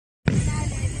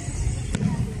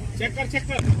Check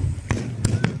कर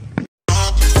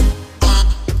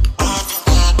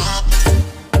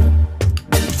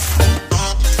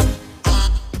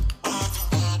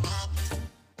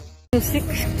Music.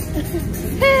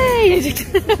 Hey!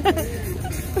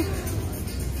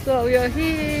 So we are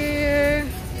here.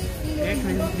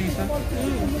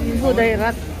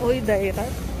 Hudayrat. Uy,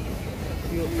 dairat.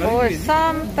 For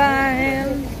some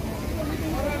time.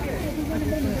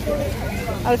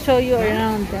 I'll show you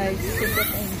around, guys.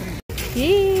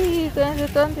 Yee!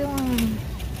 2021.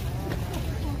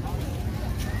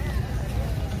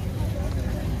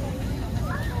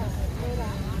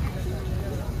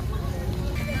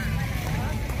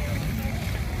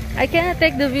 I cannot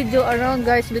take the video around,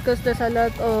 guys, because there's a lot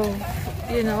of,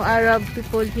 you know, Arab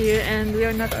people here and we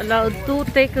are not allowed to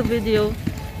take a video,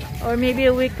 or maybe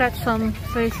we catch some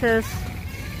faces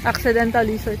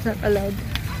accidentally, so it's not allowed.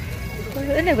 But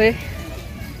anyway,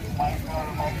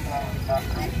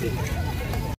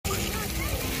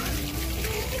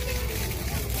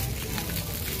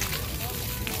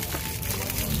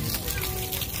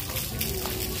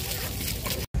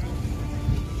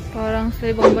 parang sa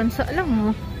ibang bansa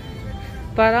lang, oh.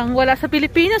 Parang wala sa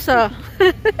Pilipinas, ah.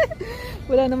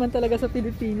 Wala naman talaga sa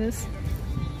Pilipinas.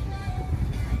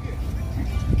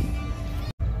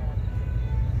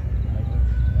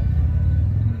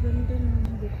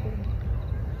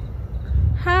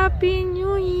 Happy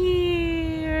New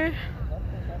Year!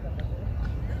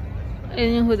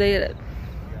 Ayun yung Hudayrat.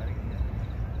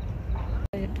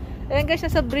 Ayun, guys,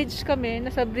 nasa bridge kami.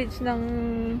 Nasa bridge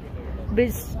ng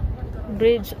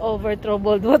bridge over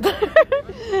troubled water.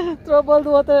 Troubled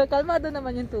water. Kalmado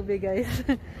naman yung tubig, guys.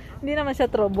 Hindi naman siya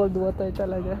troubled water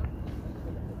talaga.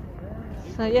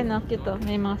 So, yan, cute, oh.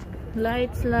 May mga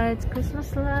lights,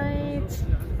 Christmas lights.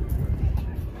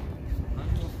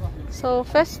 So,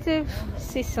 festive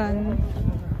season.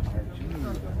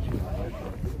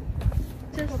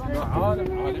 Just like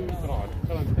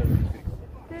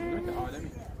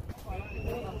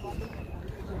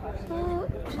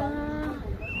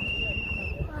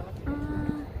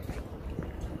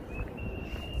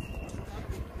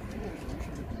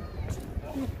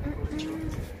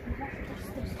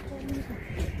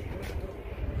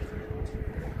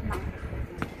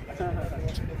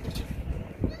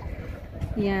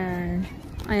yan.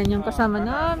 Ayan yung kasama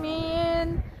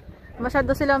namin.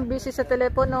 Masyado silang busy sa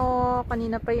telepono.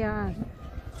 Kanina pa yan.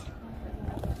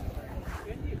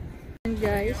 And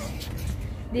guys,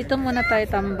 dito muna tayo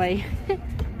tambay.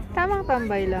 Tamang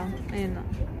tambay lang. Ayun, o.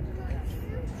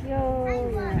 Yo,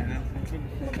 yan.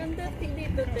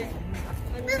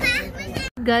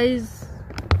 Guys,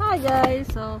 hi guys.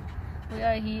 So, we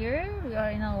are here. We are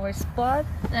in our spot.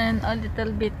 And a little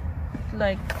bit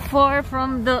like far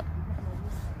from the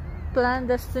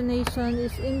planned destination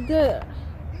is in there,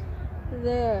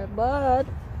 but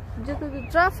due to the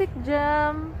traffic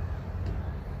jam,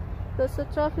 there's a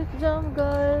traffic jam,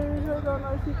 guys. I don't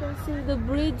know if you can see the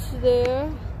bridge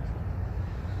there.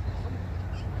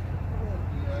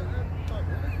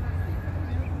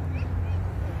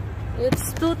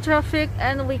 It's too traffic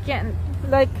and we can't,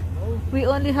 like, we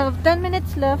only have 10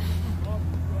 minutes left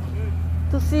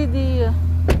to see the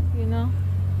you know,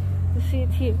 to see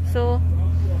it here. So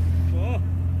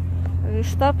we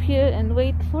stop here and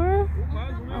wait for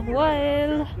a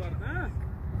while.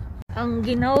 Ang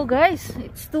ginaw, guys,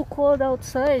 it's too cold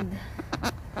outside.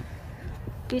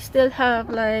 We still have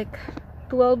like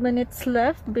 12 minutes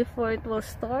left before it will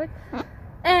start,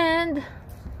 and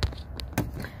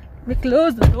we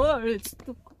close the door. It's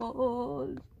too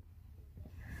cold.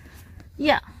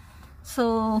 Yeah,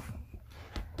 so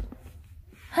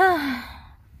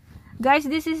guys,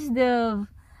 this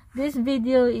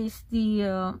video is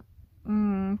the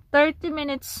 30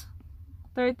 minutes.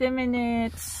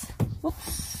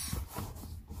 Oops.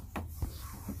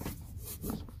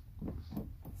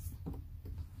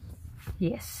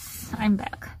 Yes, I'm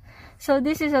back. So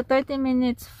this is a 30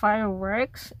 minutes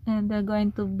fireworks, and they're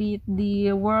going to beat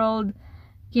the World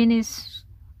Guinness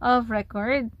of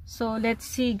Record. So let's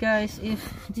see, guys,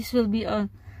 if this will be a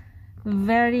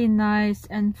very nice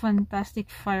and fantastic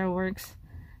fireworks.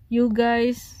 You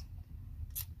guys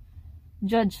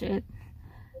judge it.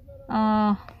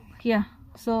 Yeah,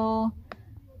 so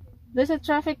there's a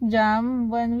traffic jam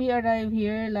when we arrive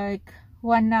here, like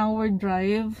 1 hour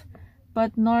drive,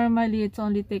 but normally it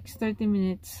only takes 30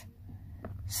 minutes.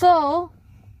 So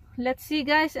let's see,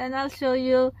 guys, and I'll show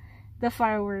you the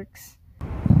fireworks.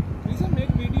 Please make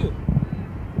video.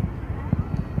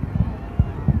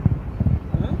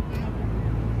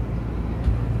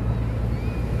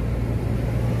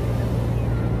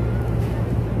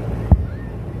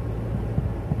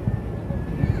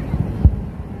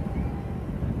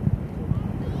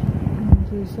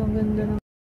 guys, ang ganda ng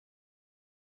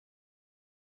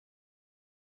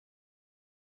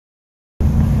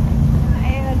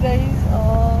ayun na guys,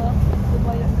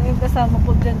 tumayo na yung kasama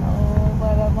ko dyan,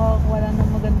 para makakuha na ng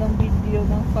magandang video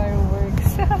ng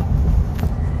fireworks.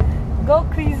 Go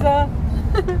Krisa!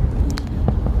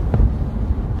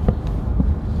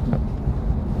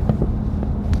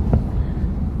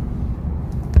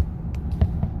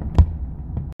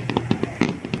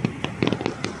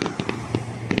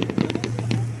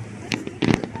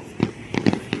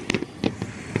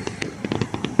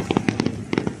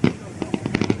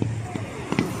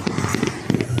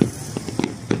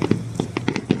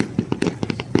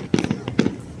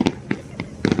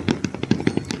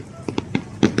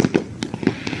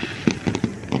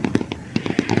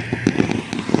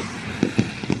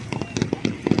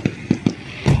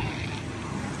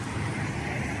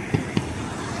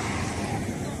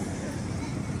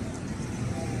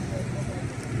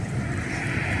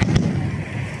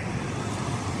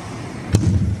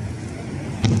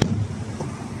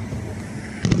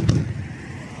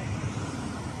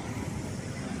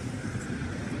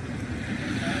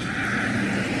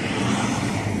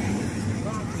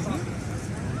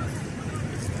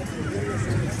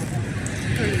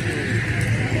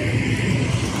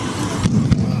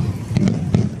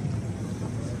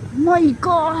 My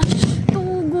gosh!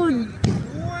 Too good!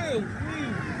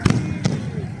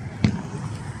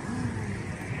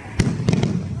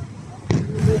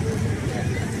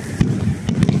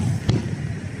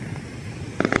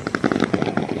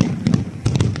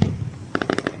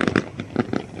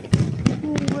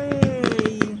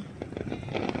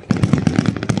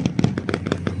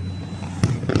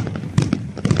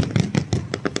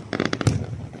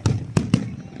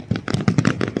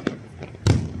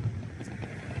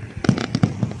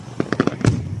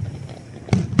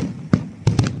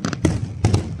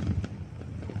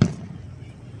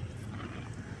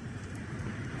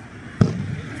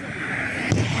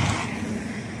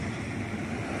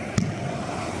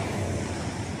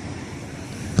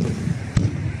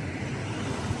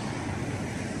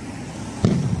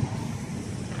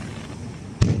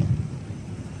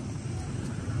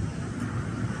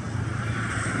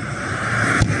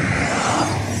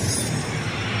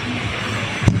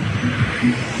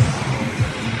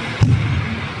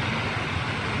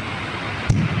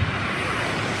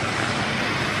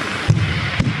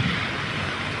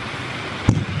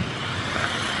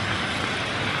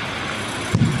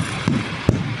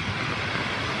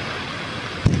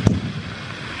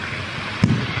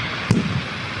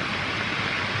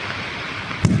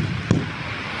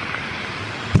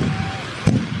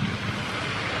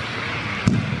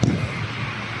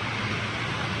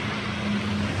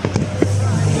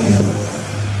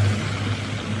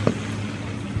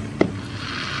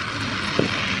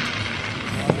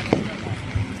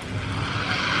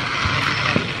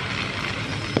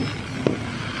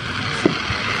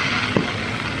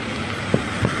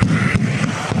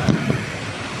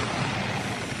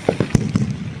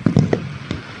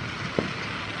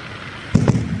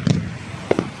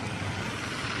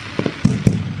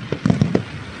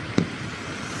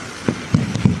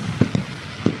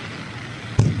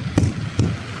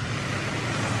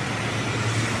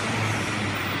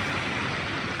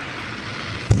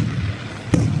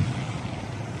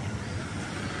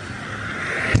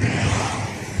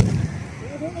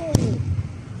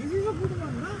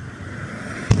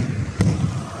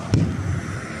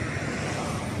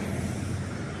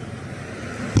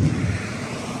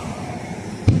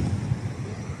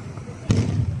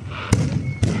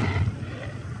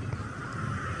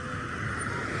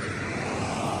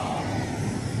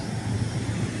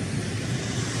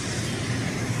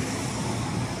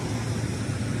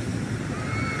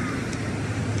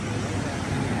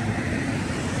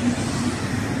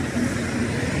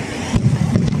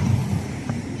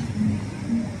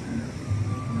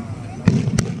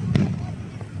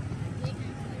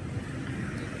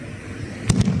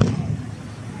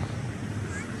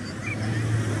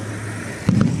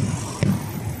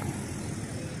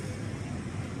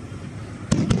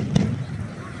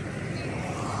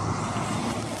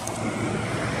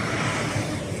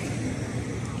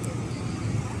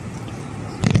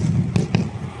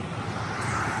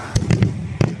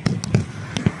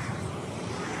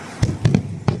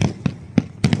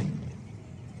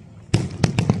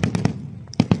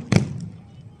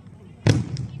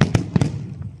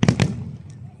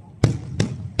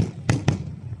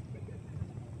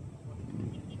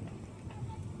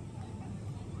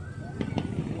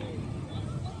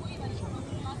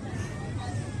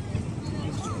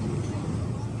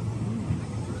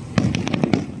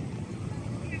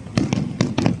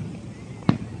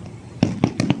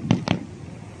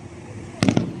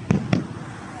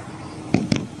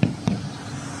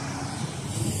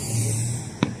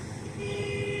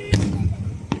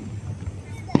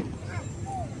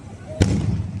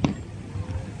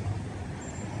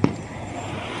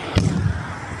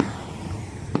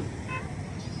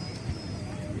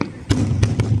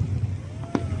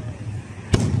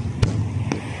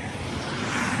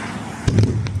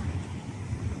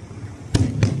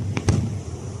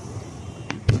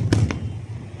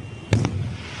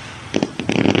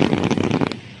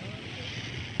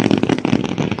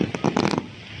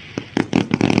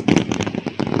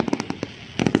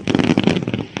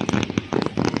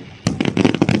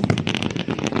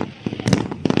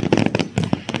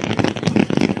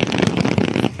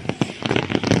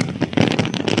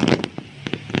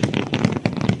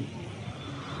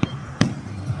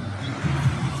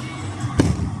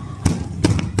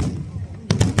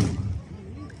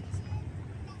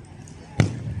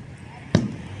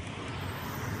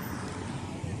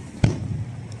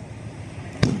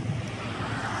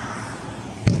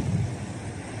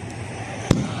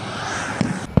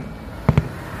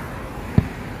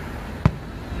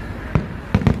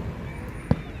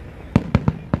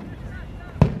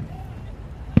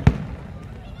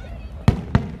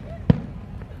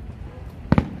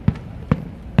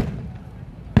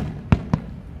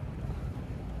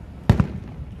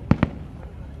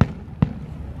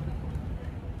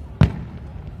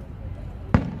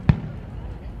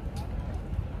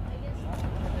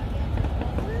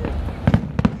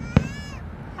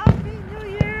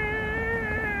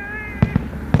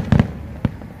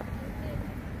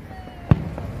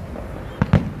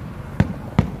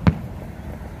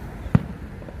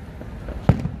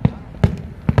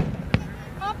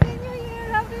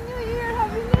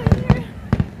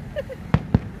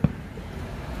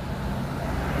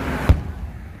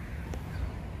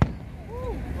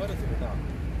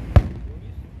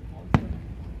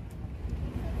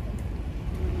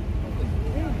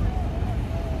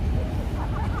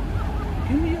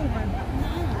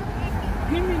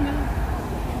 Give me now.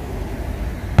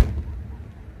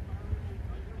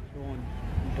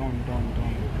 Don't.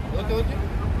 Okay.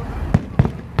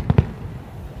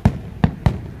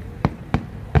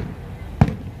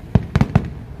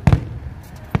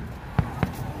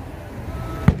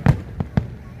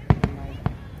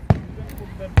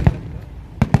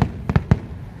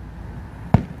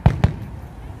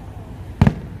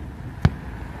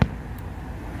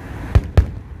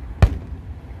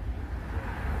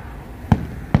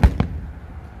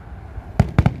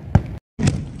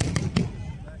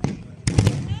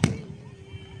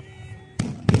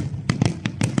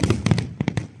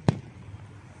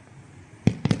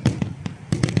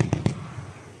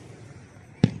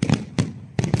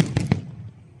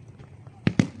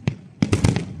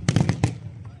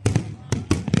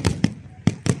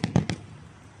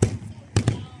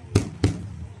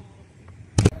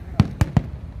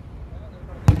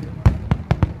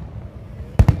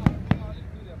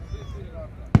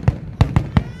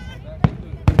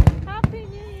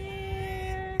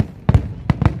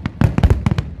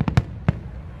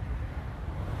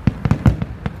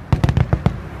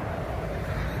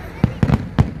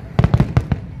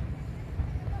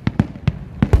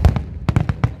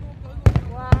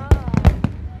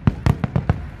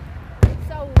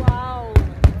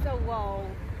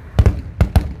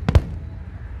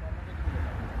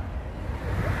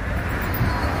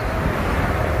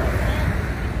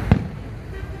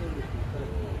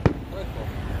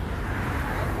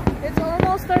 It's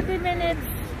almost 30 minutes.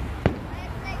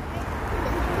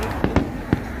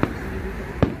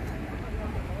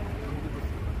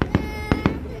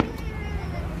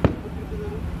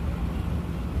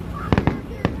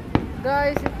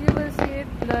 Guys, if you will see it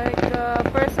like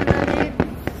personally,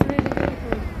 it's really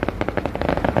beautiful.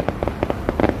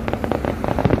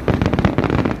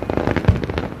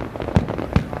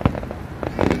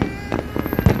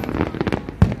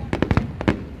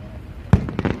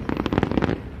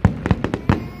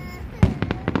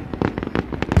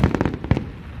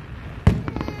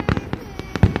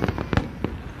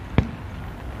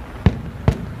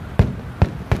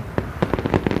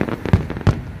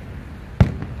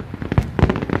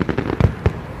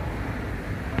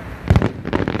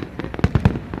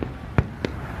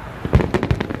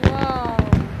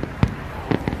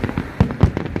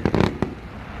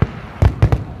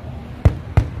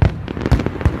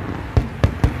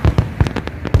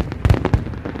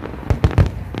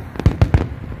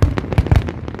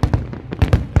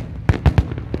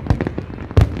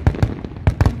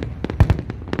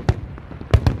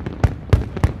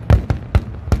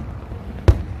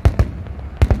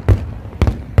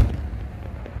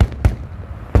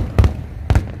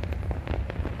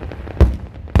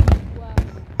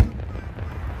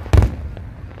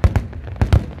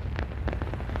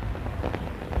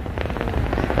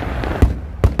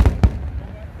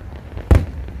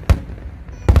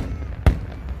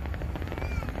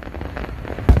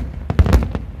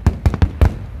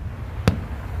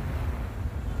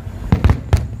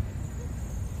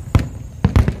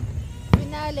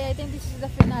 I think this is the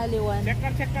finale one. Check.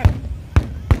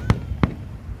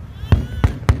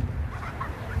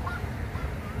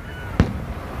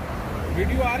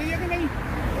 Video आ रही है कि नहीं?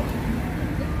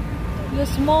 The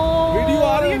small. Video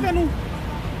आ रही है तनु?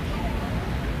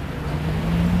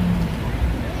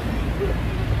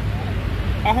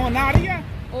 आहो ना आ रही है?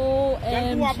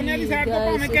 OMG, तू अपने वाली साइड को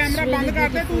भाਵੇਂ कैमरा really बंद कर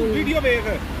दे, तू वीडियो देख.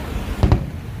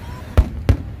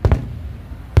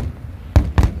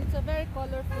 It's a very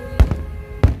colorful.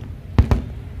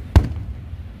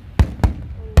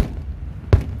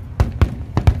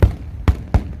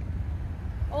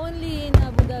 Only in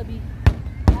Abu Dhabi,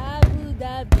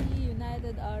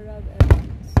 United Arab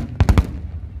Emirates.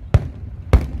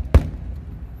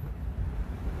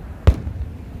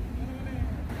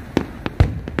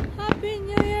 Happy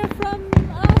New Year from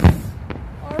us,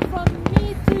 or from me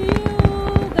to you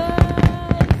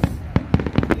guys.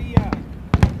 Priya.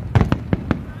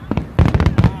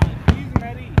 She's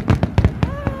married.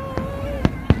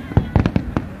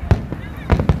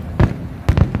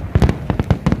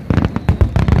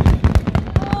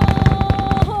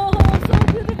 Oh, so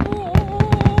beautiful.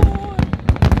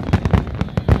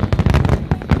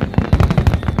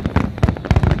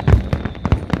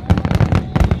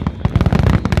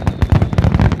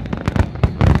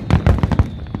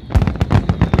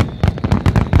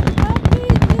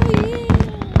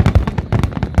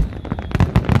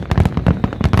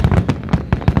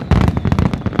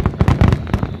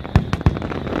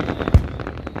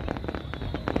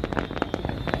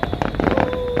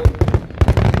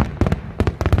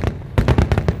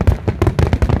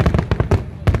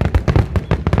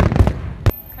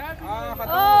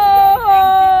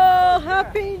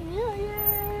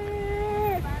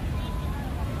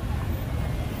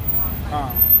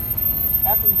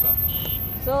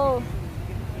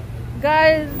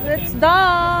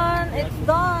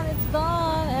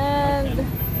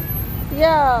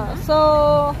 Yeah,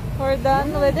 so we're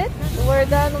done with it. We're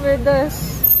done with this.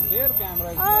 Their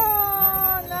camera is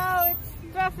Oh, now it's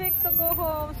traffic to go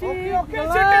home. See? okay, okay, sit in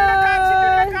the car, sit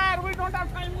in the car. We don't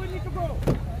have time, we need to go.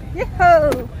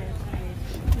 Yahoo!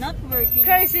 Not working.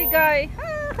 Crazy guy.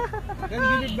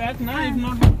 Then give it back now, it's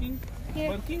not working. Here.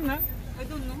 Working now. I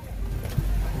don't know.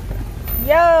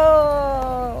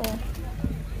 Yo!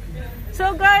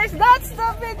 So guys, that's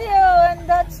the video and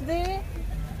that's the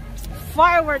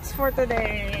fireworks for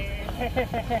today.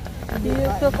 You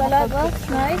took a lot of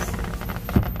nice.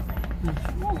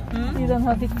 You don't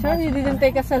have picture? You didn't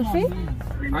take a selfie?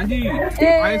 हाँ जी,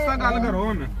 ऐसा गाल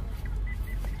करो ना.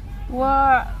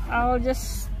 Well, I'll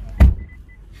just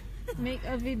make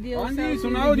a video. हाँ जी, selfie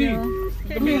सुनाओ जी. video.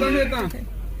 कभी कर देता.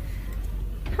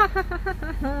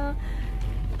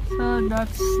 So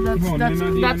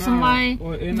that's my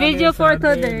video for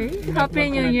today. Happy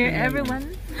New Year, everyone.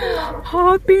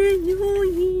 Happy New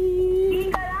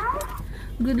Year.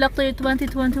 Good luck to you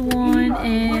 2021,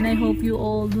 and I hope you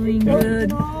all doing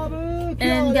good.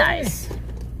 And guys,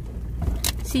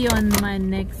 see you on my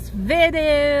next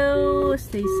video.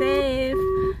 Stay safe.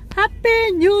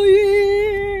 Happy New Year.